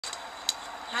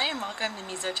Hi and welcome to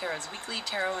Mizotarot's weekly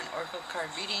tarot and oracle card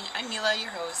reading. I'm Mila,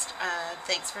 your host.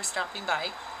 Thanks for stopping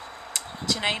by.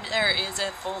 Tonight there is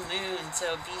a full moon,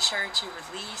 so be sure to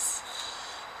release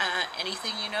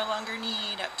anything you no longer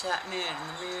need up to that moon.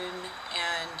 The moon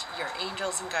and your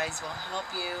angels and guides will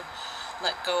help you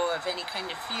let go of any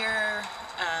kind of fear,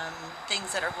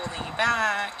 things that are holding you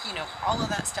back, all of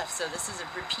that stuff. So this is a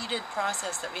repeated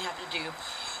process that we have to do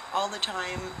all the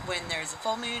time when there's a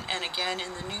full moon, and again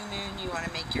in the new moon you want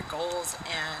to make your goals,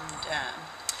 and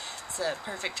it's a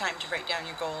perfect time to write down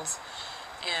your goals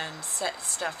and set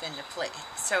stuff into play.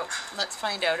 So let's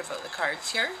find out about the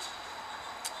cards here.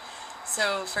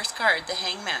 So first card, the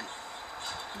Hangman.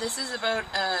 This is about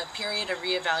a period of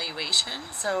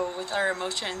reevaluation. So with our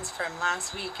emotions from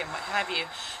last week and what have you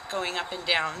going up and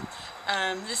down,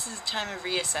 this is a time of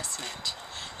reassessment.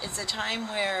 It's a time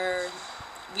where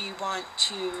we want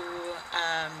to,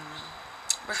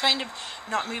 we're kind of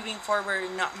not moving forward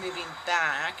and not moving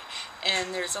back,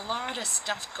 and there's a lot of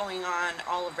stuff going on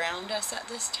all around us at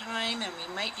this time, and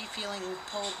we might be feeling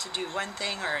pulled to do one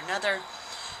thing or another,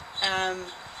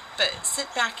 but sit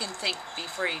back and think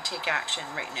before you take action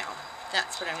right now.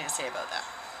 That's what I'm going to say about that.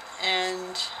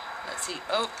 And let's see,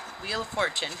 Wheel of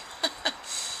Fortune.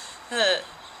 the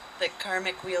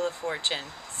karmic Wheel of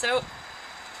Fortune. So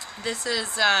this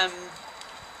is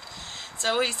it's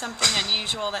always something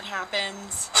unusual that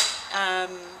happens,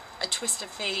 a twist of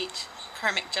fate,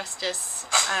 karmic justice,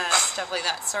 stuff like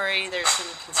that. Sorry, there's some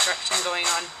construction going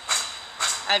on.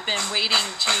 I've been waiting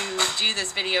to do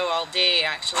this video all day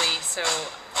actually, so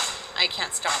I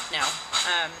can't stop now.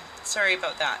 Sorry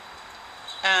about that.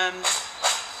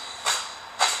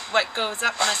 What goes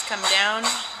up must come down,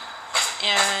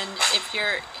 and if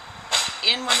you're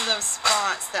in one of those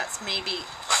spots that's maybe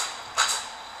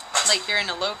like you're in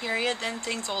a low period, then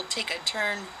things will take a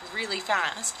turn really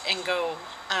fast and go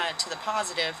to the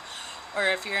positive. Or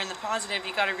if you're in the positive,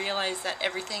 you got to realize that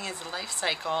everything is a life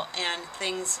cycle and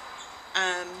things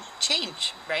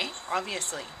change, right?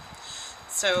 Obviously.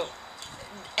 So,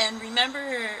 and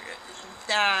remember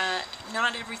that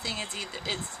not everything is either,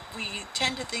 we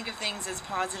tend to think of things as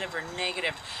positive or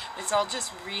negative. It's all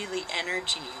just really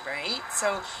energy, right?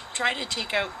 So try to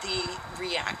take out the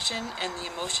reaction and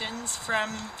the emotions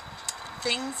from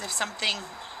things. If something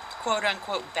quote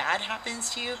unquote bad happens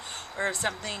to you, or if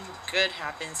something good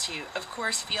happens to you, of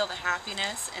course feel the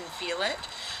happiness and feel it,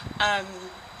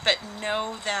 but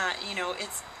know that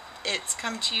it's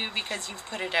come to you because you've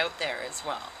put it out there as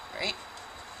well, right?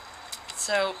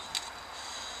 So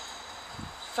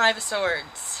Five of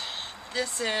Swords.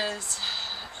 This is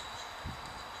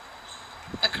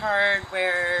a card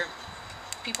where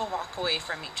people walk away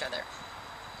from each other.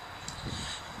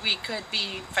 We could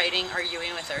be fighting,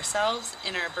 arguing with ourselves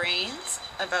in our brains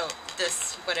about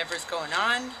this, whatever's going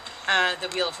on. The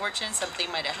Wheel of Fortune, something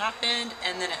might have happened,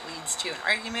 and then it leads to an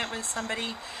argument with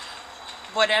somebody.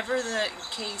 Whatever the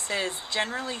case is,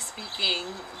 generally speaking,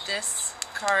 this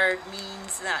card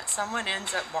means that someone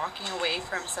ends up walking away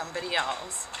from somebody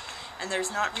else, and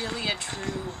there's not really a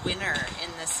true winner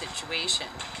in this situation.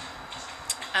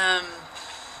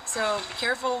 So be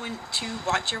careful to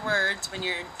watch your words when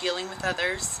you're dealing with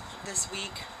others this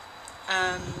week,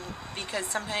 because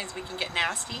sometimes we can get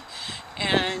nasty,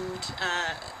 and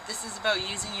this is about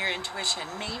using your intuition.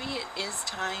 Maybe it is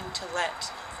time to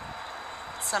let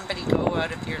somebody go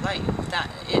out of your life, that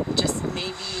it just may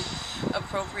be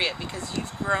appropriate because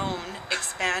you've grown,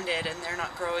 expanded, and they're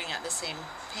not growing at the same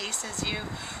pace as you,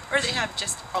 or they have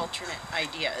just alternate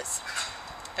ideas.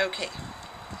 Okay,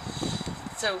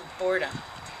 so boredom.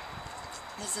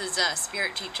 This is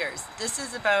Spirit Teachers. This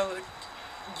is about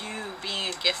you being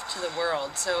a gift to the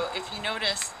world. So if you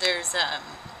notice, there's a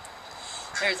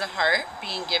heart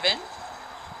being given.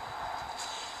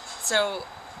 So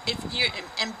if you're,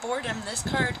 and boredom, this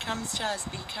card comes to us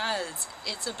because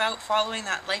it's about following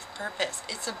that life purpose.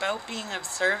 It's about being of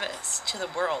service to the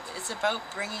world. It's about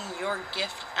bringing your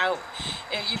gift out.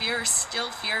 If you're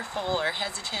still fearful or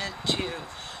hesitant to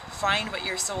find what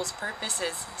your soul's purpose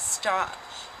is, stop.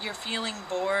 You're feeling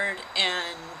bored,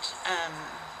 and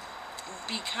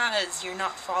because you're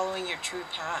not following your true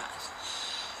path.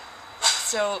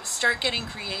 So start getting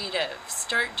creative.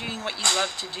 Start doing what you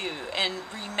love to do, and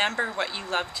remember what you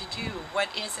love to do. What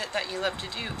is it that you love to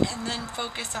do? And then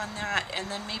focus on that,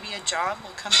 and then maybe a job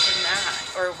will come from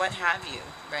that, or what have you,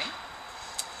 right?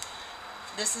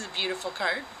 This is a beautiful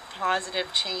card.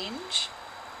 Positive change.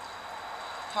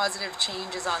 Positive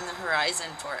change is on the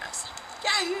horizon for us.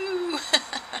 Yahoo!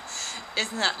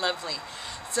 Isn't that lovely?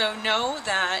 So know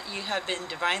that you have been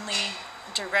divinely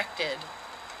directed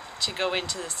to go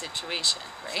into the situation,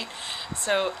 right?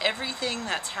 So everything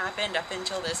that's happened up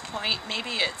until this point,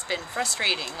 maybe it's been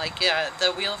frustrating. Like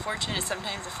the Wheel of Fortune is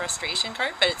sometimes a frustration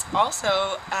card, but it's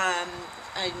also,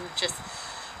 I'm just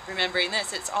remembering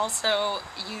this, it's also,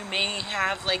 you may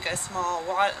have like a small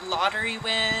lottery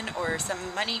win or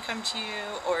some money come to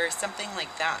you or something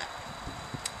like that.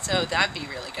 So that'd be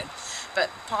really good. But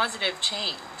positive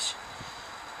change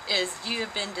is you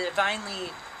have been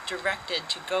divinely directed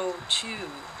to go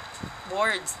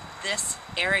towards this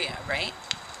area, right?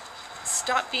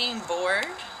 Stop being bored.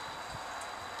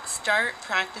 Start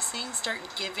practicing, start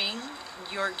giving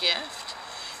your gift,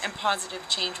 and positive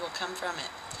change will come from it.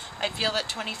 I feel that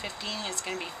 2015 is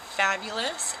going to be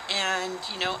fabulous, and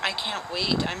you know, I can't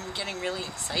wait. I'm getting really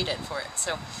excited for it.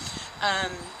 So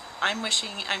I'm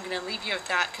going to leave you with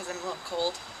that because I'm a little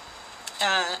cold.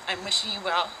 I'm wishing you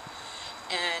well,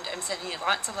 and I'm sending you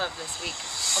lots of love this week.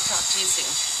 I'll talk to you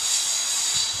soon.